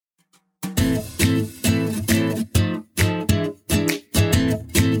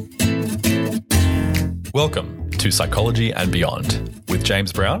Welcome to Psychology and Beyond with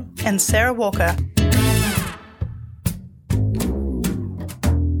James Brown and Sarah Walker,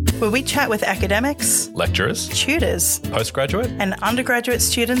 where we chat with academics, lecturers, tutors, postgraduate, and undergraduate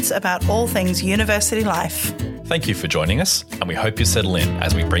students about all things university life. Thank you for joining us, and we hope you settle in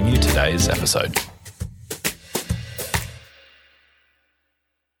as we bring you today's episode.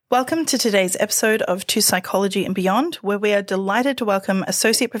 Welcome to today's episode of To Psychology and Beyond, where we are delighted to welcome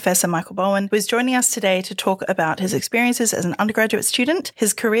Associate Professor Michael Bowen, who is joining us today to talk about his experiences as an undergraduate student,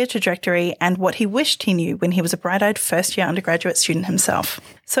 his career trajectory, and what he wished he knew when he was a bright-eyed first-year undergraduate student himself.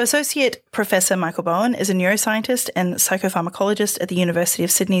 So Associate Professor Michael Bowen is a neuroscientist and psychopharmacologist at the University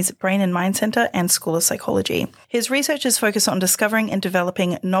of Sydney's Brain and Mind Centre and School of Psychology. His research is focused on discovering and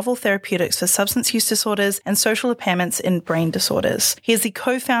developing novel therapeutics for substance use disorders and social impairments in brain disorders. He is the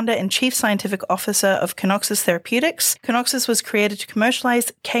co-founder and Chief Scientific Officer of Kinoxis Therapeutics. Kinoxis was created to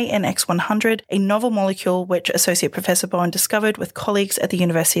commercialize KNX100, a novel molecule which Associate Professor Bowen discovered with colleagues at the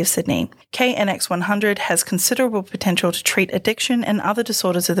University of Sydney. KNX100 has considerable potential to treat addiction and other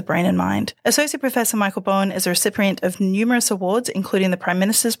disorders of the brain and mind. Associate Professor Michael Bowen is a recipient of numerous awards, including the Prime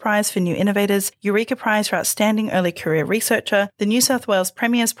Minister's Prize for New Innovators, Eureka Prize for Outstanding Early Career Researcher, the New South Wales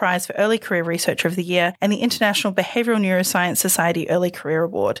Premier's Prize for Early Career Researcher of the Year, and the International Behavioural Neuroscience Society Early Career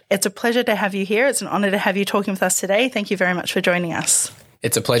Award. It's a pleasure to have you here. It's an honour to have you talking with us today. Thank you very much for joining us.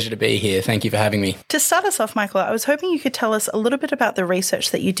 It's a pleasure to be here. Thank you for having me. To start us off, Michael, I was hoping you could tell us a little bit about the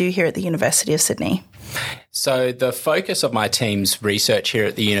research that you do here at the University of Sydney. So the focus of my team's research here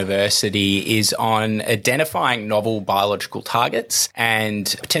at the university is on identifying novel biological targets and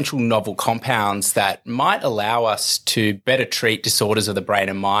potential novel compounds that might allow us to better treat disorders of the brain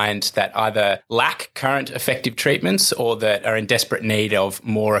and mind that either lack current effective treatments or that are in desperate need of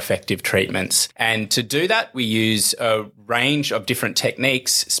more effective treatments. And to do that, we use a range of different techniques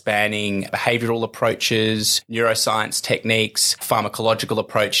spanning behavioural approaches, neuroscience techniques, pharmacological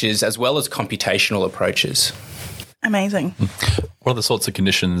approaches, as well as computational approaches. Amazing. What are the sorts of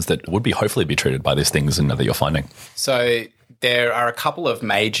conditions that would hopefully be treated by these things and that you're finding? So there are a couple of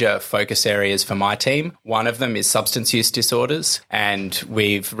major focus areas for my team. One of them is substance use disorders, and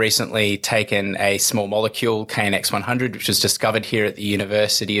we've recently taken a small molecule, KNX100, which was discovered here at the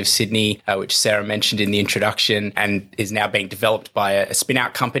University of Sydney, which Sarah mentioned in the introduction, and is now being developed by a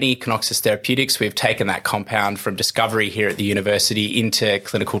spin-out company, Kinoxis Therapeutics. We've taken that compound from discovery here at the university into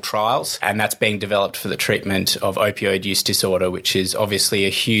clinical trials, and that's being developed for the treatment of opioid use disorder, which is obviously a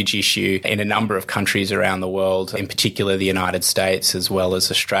huge issue in a number of countries around the world, in particular the United States as well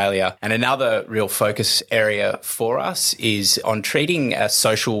as Australia. And another real focus area for us is on treating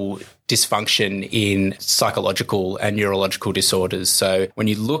social dysfunction in psychological and neurological disorders. So when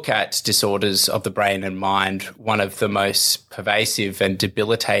you look at disorders of the brain and mind, one of the most pervasive and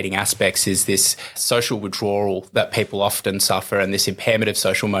debilitating aspects is this social withdrawal that people often suffer and this impairment of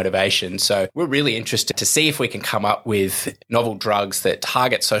social motivation. So we're really interested to see if we can come up with novel drugs that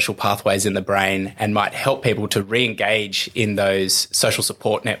target social pathways in the brain and might help people to re-engage in those social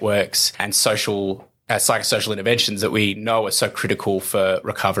support networks and psychosocial interventions that we know are so critical for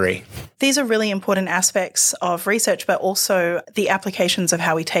recovery. These are really important aspects of research, but also the applications of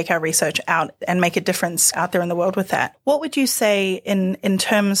how we take our research out and make a difference out there in the world with that. What would you say in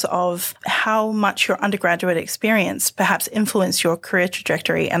terms of how much your undergraduate experience perhaps influenced your career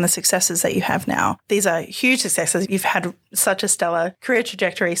trajectory and the successes that you have now? These are huge successes. You've had such a stellar career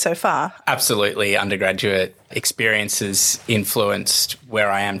trajectory so far. Absolutely. Undergraduate experiences influenced where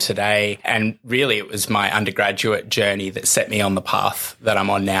I am today. And really, it was my undergraduate journey that set me on the path that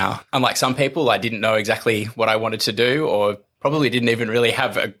I'm on now. Unlike some people, I didn't know exactly what I wanted to do, or probably didn't even really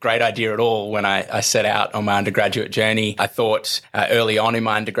have a great idea at all when I set out on my undergraduate journey. I thought early on in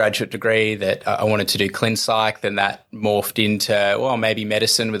my undergraduate degree that I wanted to do clin psych, then that morphed into, maybe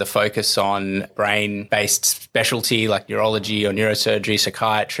medicine with a focus on brain-based specialty like neurology or neurosurgery,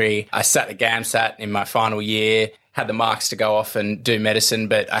 psychiatry. I sat the GAMSAT in my final year, had the marks to go off and do medicine,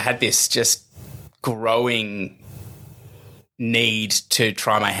 but I had this just growing need to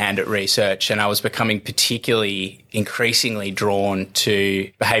try my hand at research, and I was becoming particularly increasingly drawn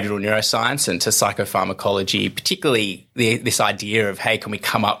to behavioural neuroscience and to psychopharmacology, particularly this idea of, hey, can we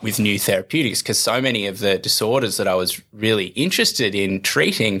come up with new therapeutics? Because so many of the disorders that I was really interested in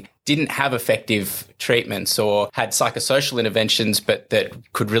treating didn't have effective treatments or had psychosocial interventions, but that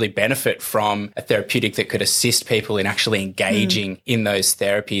could really benefit from a therapeutic that could assist people in actually engaging in those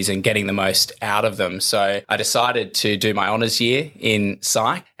therapies and getting the most out of them. So I decided to do my honours year in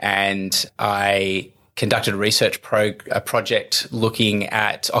psych, and I conducted a research project looking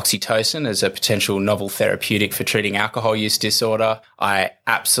at oxytocin as a potential novel therapeutic for treating alcohol use disorder. I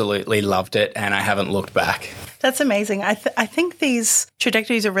absolutely loved it, and I haven't looked back. That's amazing. I think these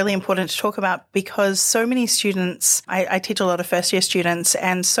trajectories are really important to talk about because so many students, I teach a lot of first-year students,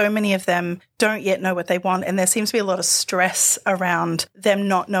 and so many of them don't yet know what they want, and there seems to be a lot of stress around them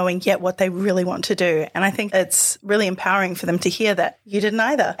not knowing yet what they really want to do. And I think it's really empowering for them to hear that you didn't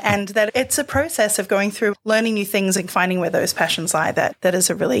either, and that it's a process of going through learning new things and finding where those passions lie. That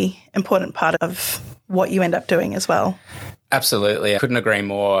is a really important part of what you end up doing as well. Absolutely. I couldn't agree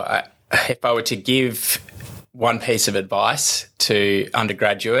more. If I were to give one piece of advice to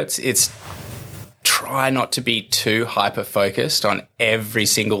undergraduates, it's try not to be too hyper-focused on every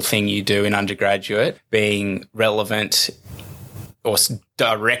single thing you do in undergraduate being relevant or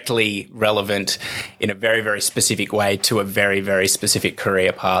directly relevant in a very, very specific way to a very, very specific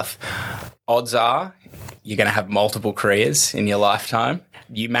career path. Odds are you're going to have multiple careers in your lifetime.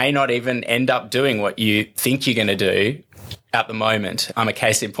 You may not even end up doing what you think you're going to do at the moment. I'm a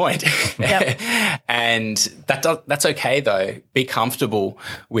case in point. Yep. And that's okay, though. Be comfortable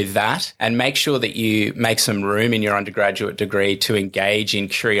with that and make sure that you make some room in your undergraduate degree to engage in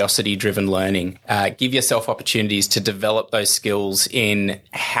curiosity-driven learning. Give yourself opportunities to develop those skills in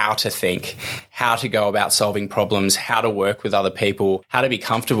how to think, how to go about solving problems, how to work with other people, how to be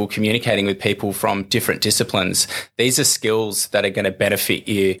comfortable communicating with people from different disciplines. These are skills that are going to benefit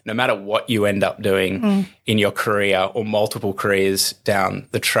you no matter what you end up doing in your career or multiple careers down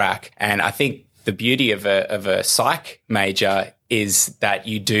the track. And I think the beauty of a psych major is that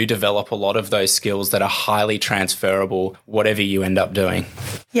you do develop a lot of those skills that are highly transferable, whatever you end up doing.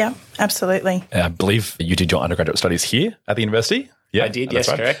 Yeah, absolutely. I believe you did your undergraduate studies here at the university. Yeah, I did, yes,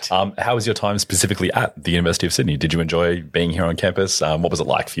 right. Correct. How was your time specifically at the University of Sydney? Did you enjoy being here on campus? What was it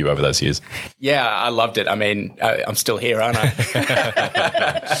like for you over those years? Yeah, I loved it. I mean, I'm still here, aren't I?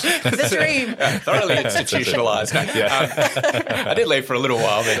 The dream. Thoroughly institutionalized. I did leave for a little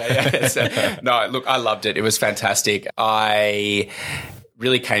while, but no, look, I loved it. It was fantastic. I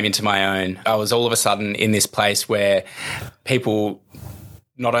really came into my own. I was all of a sudden in this place where people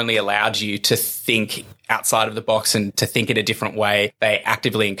not only allowed you to think outside of the box and to think in a different way, they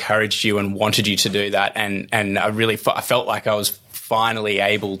actively encouraged you and wanted you to do that. And I felt like I was finally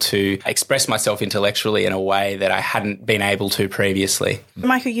able to express myself intellectually in a way that I hadn't been able to previously.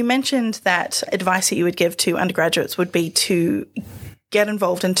 Michael, you mentioned that advice that you would give to undergraduates would be to get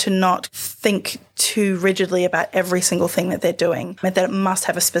involved and to not think too rigidly about every single thing that they're doing, that it must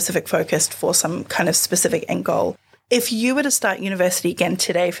have a specific focus for some kind of specific end goal. If you were to start university again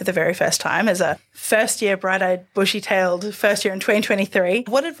today for the very first time as a first-year, bright-eyed, bushy-tailed first year in 2023,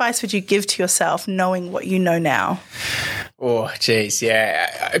 what advice would you give to yourself knowing what you know now? Oh, geez,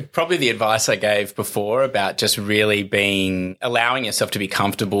 yeah. Probably the advice I gave before about just really allowing yourself to be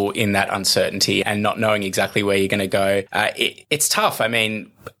comfortable in that uncertainty and not knowing exactly where you're going to go. It's tough. I mean,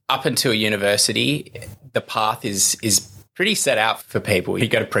 up until university, the path is pretty set out for people. You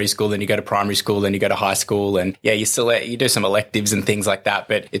go to preschool, then you go to primary school, then you go to high school, and yeah, you do some electives and things like that.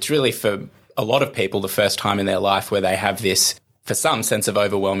 But it's really for a lot of people the first time in their life where they have this, for some, sense of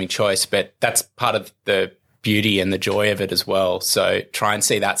overwhelming choice. But that's part of the beauty and the joy of it as well. So try and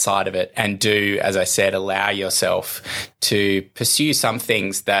see that side of it and do, as I said, allow yourself to pursue some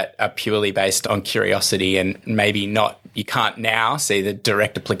things that are purely based on curiosity and maybe not, you can't now see the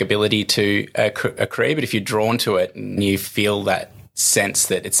direct applicability to a career, but if you're drawn to it and you feel that sense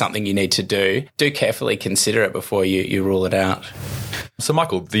that it's something you need to do carefully consider it before you rule it out. So,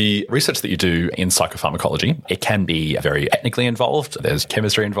 Michael, the research that you do in psychopharmacology, it can be very technically involved. There's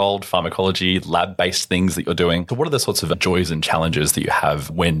chemistry involved, pharmacology, lab-based things that you're doing. So what are the sorts of joys and challenges that you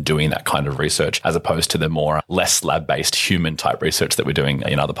have when doing that kind of research as opposed to the more less lab-based human-type research that we're doing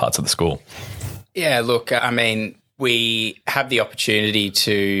in other parts of the school? Yeah, look, I mean, we have the opportunity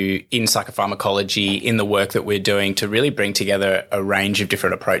to, in psychopharmacology, in the work that we're doing, to really bring together a range of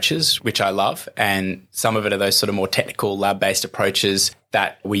different approaches, which I love. And some of it are those sort of more technical lab-based approaches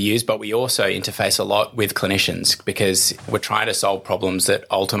that we use, but we also interface a lot with clinicians because we're trying to solve problems that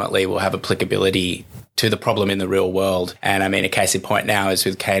ultimately will have applicability to the problem in the real world. And I mean, a case in point now is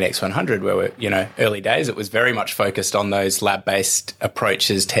with KNX 100, where we're, early days, it was very much focused on those lab-based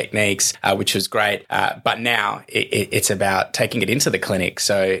approaches, techniques, which was great. But now it's about taking it into the clinic.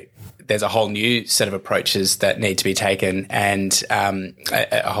 So there's a whole new set of approaches that need to be taken and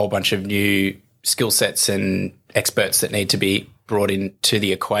a whole bunch of new skill sets and experts that need to be brought into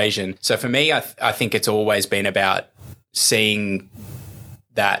the equation. So for me, I think it's always been about seeing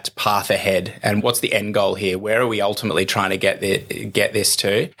that path ahead and what's the end goal here? Where are we ultimately trying to get this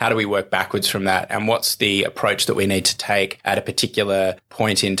to? How do we work backwards from that? And what's the approach that we need to take at a particular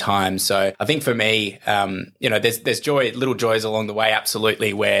point in time? So I think for me, there's little joys along the way,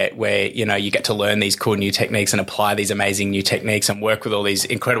 absolutely, where you get to learn these cool new techniques and apply these amazing new techniques and work with all these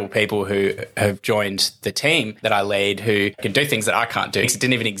incredible people who have joined the team that I lead who can do things that I can't do. It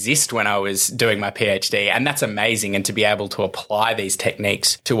didn't even exist when I was doing my PhD, and that's amazing. And to be able to apply these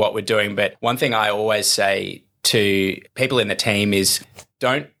techniques to what we're doing. But one thing I always say to people in the team is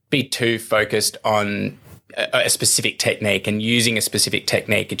don't be too focused on a specific technique and using a specific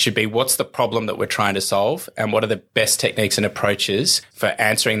technique. It should be what's the problem that we're trying to solve and what are the best techniques and approaches for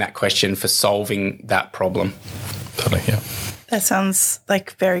answering that question, for solving that problem. Totally, yeah. That sounds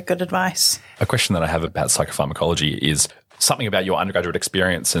like very good advice. A question that I have about psychopharmacology is something about your undergraduate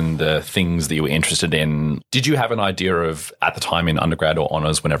experience and the things that you were interested in. Did you have an idea of, at the time in undergrad or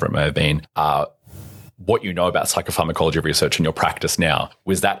honours, whenever it may have been, what you know about psychopharmacology research in your practice now?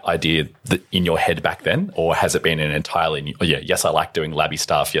 Was that idea in your head back then? Or has it been an entirely new, yes, I like doing labby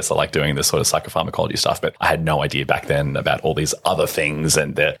stuff. Yes, I like doing this sort of psychopharmacology stuff, but I had no idea back then about all these other things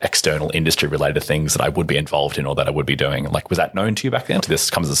and the external industry related things that I would be involved in or that I would be doing. Like, was that known to you back then?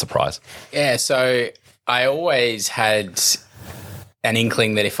 This comes as a surprise. Yeah, so I always had an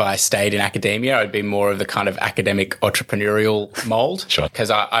inkling that if I stayed in academia, I'd be more of the kind of academic entrepreneurial mold. Sure.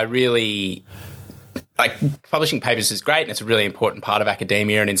 Because I really, like, publishing papers is great and it's a really important part of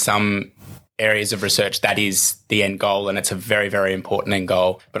academia. And in some areas of research, that is the end goal and it's a very, very important end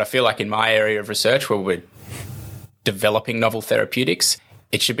goal. But I feel like in my area of research where we're developing novel therapeutics,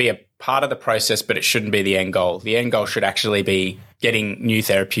 it should be a part of the process, but it shouldn't be the end goal. The end goal should actually be getting new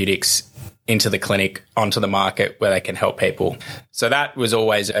therapeutics into the clinic, onto the market where they can help people. So that was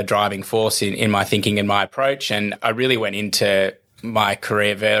always a driving force in my thinking and my approach. And I really went into my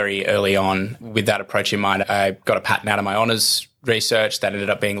career very early on with that approach in mind. I got a patent out of my honours research that ended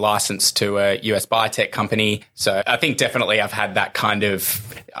up being licensed to a US biotech company. So I think definitely I've had that kind of,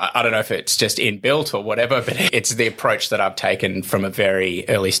 I don't know if it's just inbuilt or whatever, but it's the approach that I've taken from a very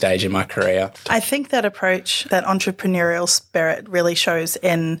early stage in my career. I think that approach, that entrepreneurial spirit really shows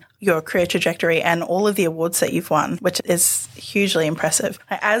in your career trajectory and all of the awards that you've won, which is hugely impressive.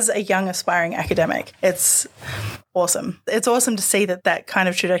 As a young aspiring academic, it's awesome. It's awesome to see that kind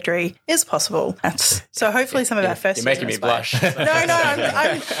of trajectory is possible. So hopefully some of our first You're making me blush. No,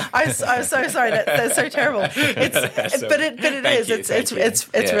 I'm so sorry. That's so terrible. It's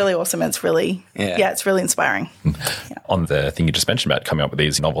really awesome. It's really, it's really inspiring. Yeah. On the thing you just mentioned about coming up with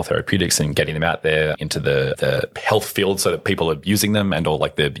these novel therapeutics and getting them out there into the health field so that people are using them and or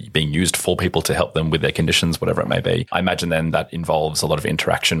like they're being used for people to help them with their conditions, whatever it may be. I imagine then that involves a lot of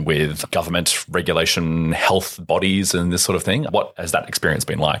interaction with government, regulation, health bodies and this sort of thing. What has that experience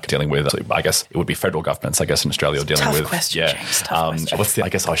been like dealing with, I guess it would be federal governments, I guess, in Australia dealing tough with. Question, James, tough question. What's the, I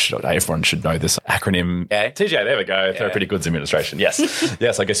guess everyone should know this acronym. TGA, there we go. Therapeutic Goods Administration. Yes.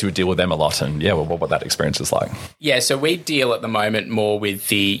 Yes, I guess you would deal with them a lot and what that experience is like. Yeah, so we deal at the moment more with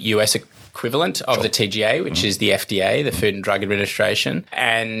the US equivalent of the TGA, which is the FDA, the Food and Drug Administration.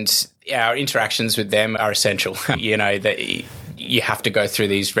 And our interactions with them are essential. You have to go through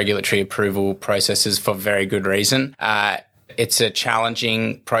these regulatory approval processes for very good reason. It's a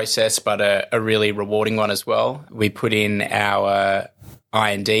challenging process, but a really rewarding one as well. We put in our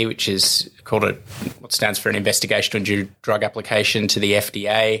IND, which is what stands for an investigational new drug application to the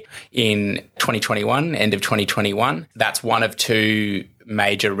FDA in 2021, end of 2021. That's one of two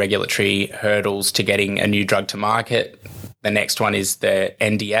major regulatory hurdles to getting a new drug to market. The next one is the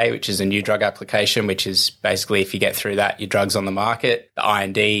NDA, which is a new drug application, which is basically if you get through that, your drug's on the market. The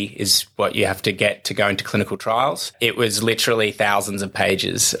IND is what you have to get to go into clinical trials. It was literally thousands of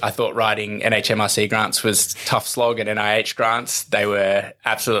pages. I thought writing NHMRC grants was tough slog, and NIH grants, they were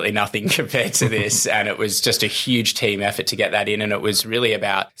absolutely nothing compared to this. And it was just a huge team effort to get that in. And it was really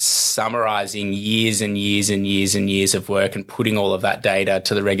about summarizing years and years and years and years of work and putting all of that data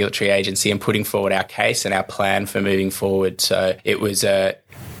to the regulatory agency and putting forward our case and our plan for moving forward. So it was a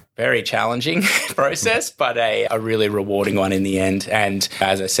very challenging process, but a really rewarding one in the end. And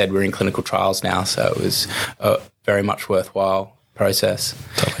as I said, we're in clinical trials now, so it was a very much worthwhile process.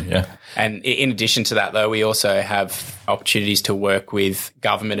 Totally, yeah. And in addition to that, though, we also have opportunities to work with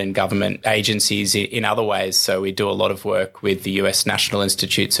government and government agencies in other ways. So we do a lot of work with the US National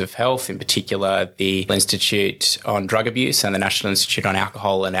Institutes of Health, in particular the Institute on Drug Abuse and the National Institute on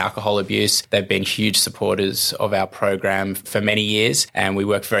Alcohol and Alcohol Abuse. They've been huge supporters of our program for many years, and we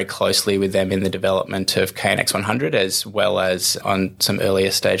work very closely with them in the development of KNX100 as well as on some earlier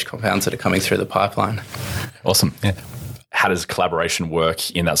stage compounds that are coming through the pipeline. Awesome. Yeah. how does collaboration work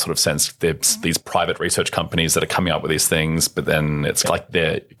in that sort of sense? There's these private research companies that are coming up with these things, but then it's like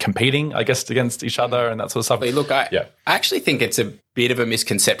they're competing, I guess, against each other and that sort of stuff. Look, I actually think it's a bit of a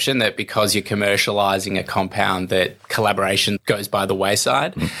misconception that because you're commercializing a compound that collaboration goes by the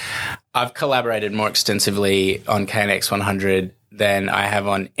wayside. I've collaborated more extensively on KNX 100 than I have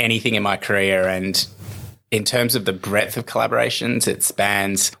on anything in my career, and in terms of the breadth of collaborations, it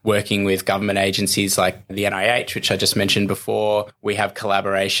spans working with government agencies like the NIH, which I just mentioned before. We have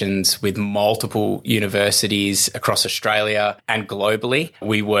collaborations with multiple universities across Australia and globally.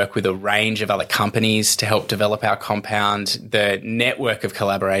 We work with a range of other companies to help develop our compound. The network of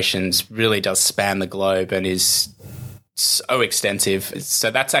collaborations really does span the globe and is so extensive. So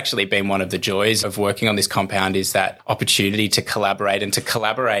that's actually been one of the joys of working on this compound, is that opportunity to collaborate and to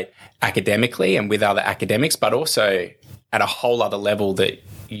collaborate academically and with other academics, but also at a whole other level that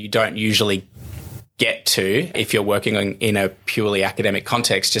you don't usually get to if you're working in a purely academic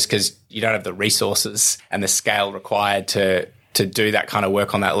context, just because you don't have the resources and the scale required to do that kind of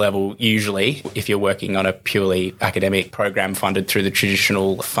work on that level, usually, if you're working on a purely academic program funded through the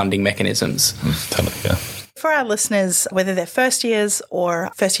traditional funding mechanisms. Totally, yeah. For our listeners, whether they're first years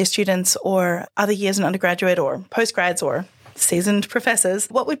or first year students or other years in undergraduate or postgrads or seasoned professors,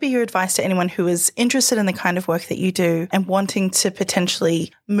 what would be your advice to anyone who is interested in the kind of work that you do and wanting to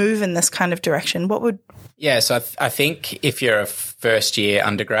potentially move in this kind of direction? What would... Yeah, so I think if you're a first year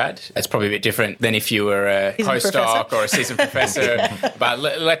undergrad, it's probably a bit different than if you were a postdoc or a seasoned professor. Yeah. But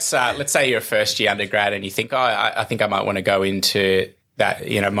let's say you're a first year undergrad and you think, I think I might want to go into that,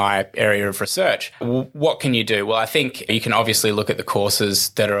 my area of research. What can you do? Well, I think you can obviously look at the courses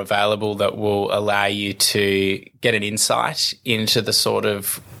that are available that will allow you to get an insight into the sort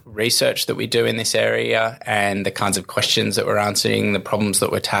of research that we do in this area and the kinds of questions that we're answering, the problems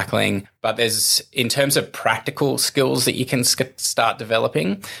that we're tackling. But in terms of practical skills that you can start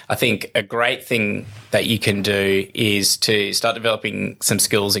developing, I think a great thing that you can do is to start developing some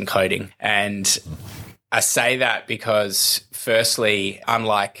skills in coding. And I say that because, firstly,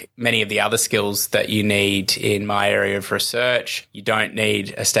 unlike many of the other skills that you need in my area of research, you don't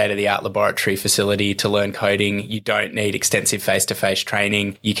need a state-of-the-art laboratory facility to learn coding. You don't need extensive face-to-face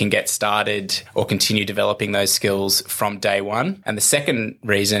training. You can get started or continue developing those skills from day one. And the second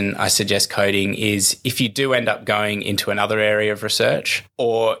reason I suggest coding is if you do end up going into another area of research,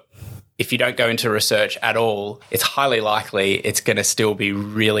 or if you don't go into research at all, it's highly likely it's going to still be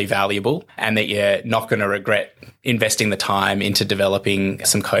really valuable and that you're not going to regret investing the time into developing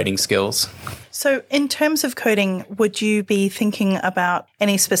some coding skills. So in terms of coding, would you be thinking about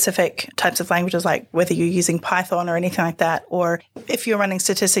any specific types of languages, like whether you're using Python or anything like that? Or if you're running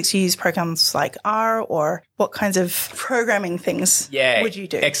statistics, you use programs like R, or what kinds of programming things would you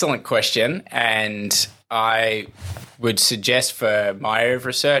do? Excellent question. And I would suggest for my area of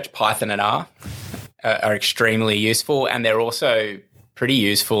research, Python and R are extremely useful, and they're also pretty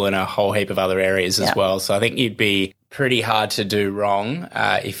useful in a whole heap of other areas as well. So I think you'd be pretty hard to do wrong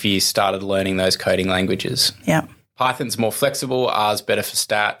if you started learning those coding languages. Yeah. Python's more flexible, R's better for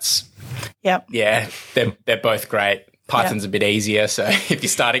stats. Yep. Yeah, they're both great. Python's a bit easier, so if you're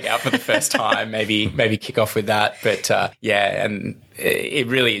starting out for the first time, maybe kick off with that. But and it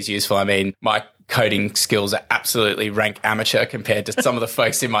really is useful. I mean, my coding skills are absolutely rank amateur compared to some of the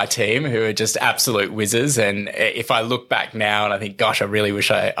folks in my team who are just absolute whizzes. And if I look back now and I think, gosh, I really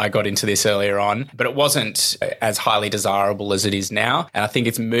wish I got into this earlier on, but it wasn't as highly desirable as it is now. And I think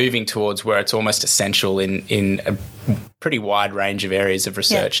it's moving towards where it's almost essential in a pretty wide range of areas of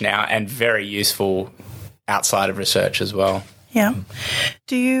research now, and very useful outside of research as well. Yeah.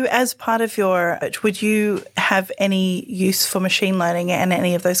 Do you, as part of your, would you have any use for machine learning and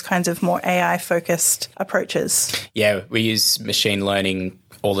any of those kinds of more AI-focused approaches? Yeah, we use machine learning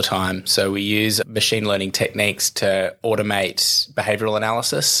all the time. So we use machine learning techniques to automate behavioral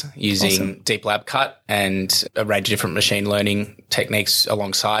analysis using Deep Lab Cut and a range of different machine learning techniques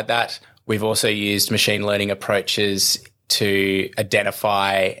alongside that. We've also used machine learning approaches to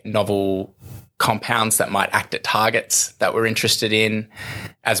identify novel compounds that might act at targets that we're interested in,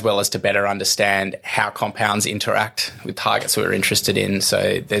 as well as to better understand how compounds interact with targets we're interested in.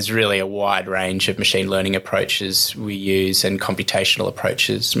 So there's really a wide range of machine learning approaches we use, and computational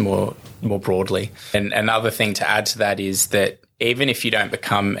approaches more broadly. And another thing to add to that is that even if you don't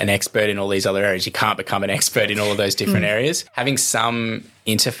become an expert in all these other areas, you can't become an expert in all of those different areas. Having some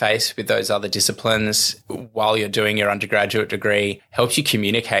interface with those other disciplines while you're doing your undergraduate degree helps you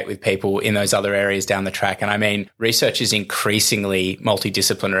communicate with people in those other areas down the track. And I mean, research is increasingly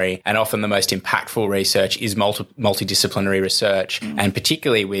multidisciplinary, and often the most impactful research is multidisciplinary research. And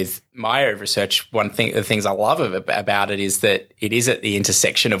particularly with my area of research, the things I love about it is that it is at the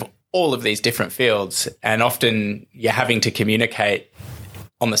intersection of all of these different fields, and often you're having to communicate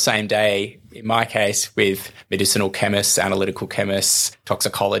on the same day, in my case, with medicinal chemists, analytical chemists,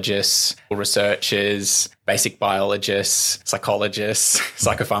 toxicologists, researchers, basic biologists, psychologists,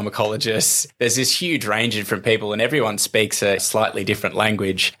 psychopharmacologists. There's this huge range of different people, and everyone speaks a slightly different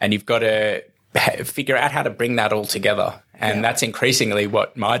language, and you've got to figure out how to bring that all together. And that's increasingly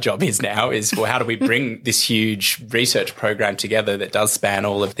what my job is now, is, well, how do we bring this huge research program together that does span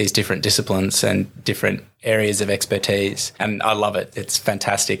all of these different disciplines and different areas of expertise? And I love it. It's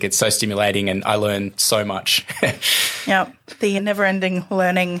fantastic. It's so stimulating, and I learn so much. Yeah, the never-ending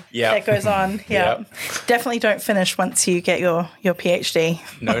learning that goes on. Yeah, definitely don't finish once you get your PhD.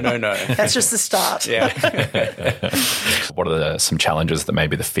 No. That's just the start. Yeah. What are some challenges that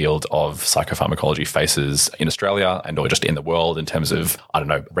maybe the field of psychopharmacology faces in Australia and or just in the world in terms of, I don't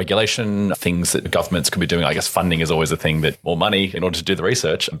know, regulation, things that governments could be doing? I guess funding is always a thing, that more money in order to do the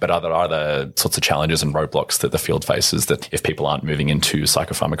research. But are there other sorts of challenges and roadblocks that the field faces, that if people aren't moving into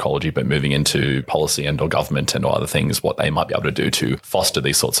psychopharmacology but moving into policy and or government and or other things, what they might be able to do to foster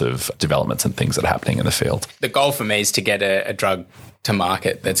these sorts of developments and things that are happening in the field? The goal for me is to get a drug to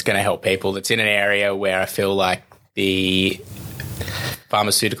market that's going to help people, that's in an area where I feel like the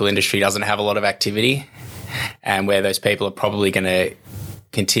pharmaceutical industry doesn't have a lot of activity, and where those people are probably going to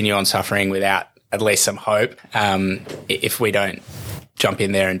continue on suffering without at least some hope if we don't jump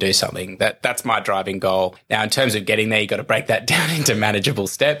in there and do something. That's my driving goal. Now, in terms of getting there, you've got to break that down into manageable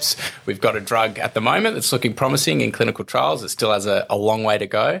steps. We've got a drug at the moment that's looking promising in clinical trials. It still has a long way to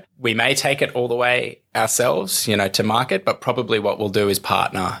go. We may take it all the way ourselves, to market, but probably what we'll do is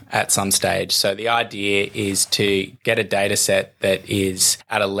partner at some stage. So the idea is to get a data set that is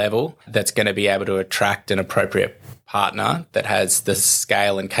at a level that's going to be able to attract an appropriate partner that has the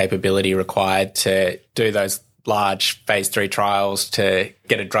scale and capability required to do those large phase 3 trials, to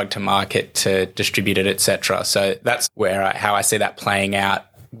get a drug to market, to distribute it, etc. So that's how I see that playing out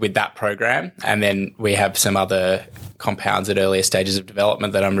with that program. And then we have some other compounds at earlier stages of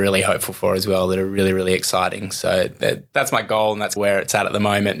development that I'm really hopeful for as well, that are really, really exciting. So that's my goal, and that's where it's at the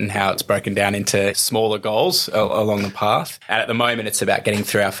moment, and how it's broken down into smaller goals along the path. And at the moment, it's about getting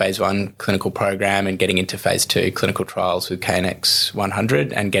through our phase 1 clinical program and getting into phase 2 clinical trials with KNX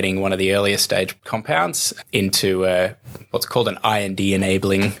 100, and getting one of the earlier stage compounds into what's called an IND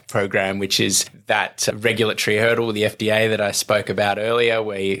enabling program, which is that regulatory hurdle with the FDA that I spoke about earlier,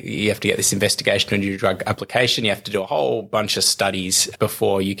 where you have to get this investigation on your drug application. You have to do a whole bunch of studies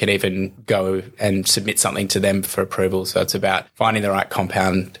before you can even go and submit something to them for approval. So it's about finding the right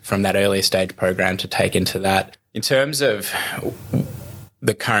compound from that earlier stage program to take into that. In terms of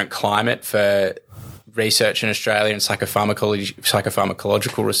the current climate for research in Australia and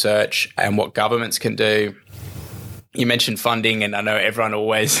psychopharmacological research and what governments can do, you mentioned funding, and I know everyone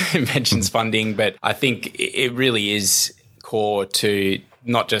always mentions funding, but I think it really is core to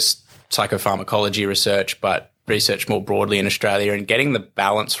not just psychopharmacology research, but research more broadly in Australia, and getting the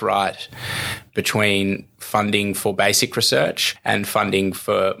balance right between funding for basic research and funding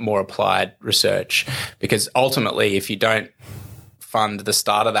for more applied research. Because ultimately, if you don't fund the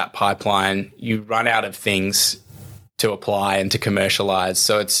start of that pipeline, you run out of things to apply and to commercialize.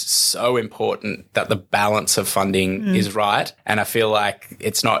 So it's so important that the balance of funding is right. And I feel like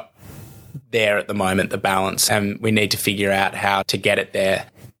it's not there at the moment, the balance, and we need to figure out how to get it there.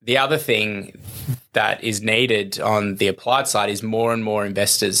 The other thing that is needed on the applied side is more and more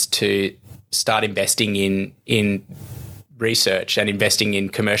investors to start investing in research and investing in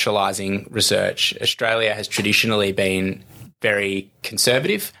commercializing research. Australia has traditionally been very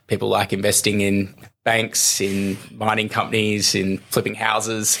conservative. People like investing in banks, in mining companies, in flipping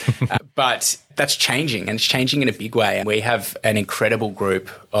houses. But that's changing, and it's changing in a big way. And we have an incredible group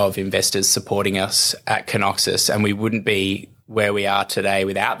of investors supporting us at Kinoxis, and we wouldn't be where we are today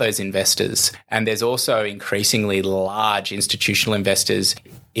without those investors. And there's also increasingly large institutional investors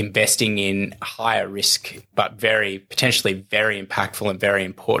investing in higher risk, but potentially very impactful and very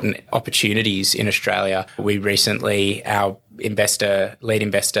important opportunities in Australia. We recently, our lead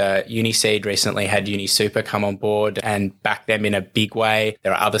investor UniSeed recently had UniSuper come on board and back them in a big way.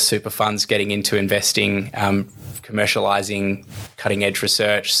 There are other super funds getting into investing, commercializing cutting edge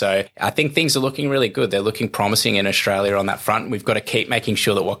research. So I think things are looking really good. They're looking promising in Australia on that front. We've got to keep making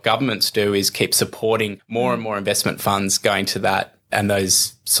sure that what governments do is keep supporting more and more investment funds going to that and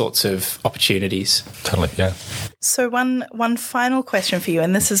those sorts of opportunities. Totally, yeah. So one final question for you,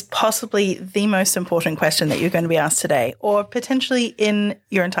 and this is possibly the most important question that you're going to be asked today, or potentially in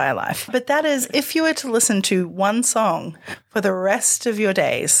your entire life. But that is, if you were to listen to one song for the rest of your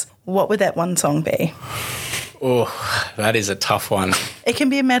days, what would that one song be? Oh, that is a tough one. It can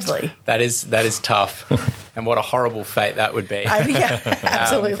be a medley. That is tough. And what a horrible fate that would be. Yeah,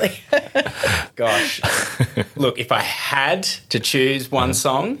 absolutely. Gosh. Look, if I had to choose one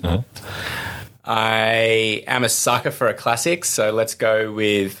song, I am a sucker for a classic, so let's go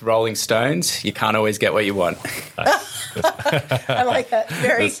with Rolling Stones. You can't always get what you want. I like that.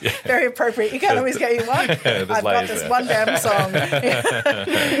 Very appropriate. You can't always get what you want. I've got this one damn song.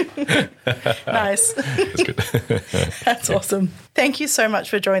 Nice. That's good. That's awesome. Thank you so much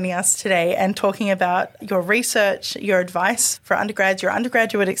for joining us today and talking about your research, your advice for undergrads, your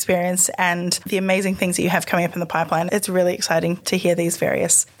undergraduate experience, and the amazing things that you have coming up in the pipeline. It's really exciting to hear these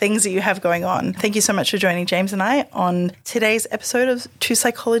various things that you have going on. Thank you so much for joining James and I on today's episode of To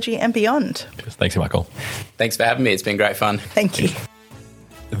Psychology and Beyond. Thanks, Michael. Thanks for having me. It's been great fun. Thank you.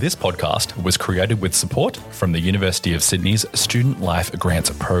 This podcast was created with support from the University of Sydney's Student Life Grants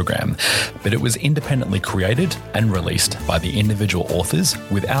program, but it was independently created and released by the individual authors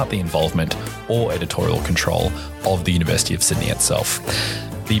without the involvement or editorial control of the University of Sydney itself.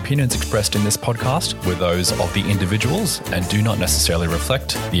 The opinions expressed in this podcast were those of the individuals and do not necessarily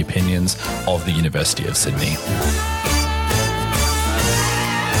reflect the opinions of the University of Sydney.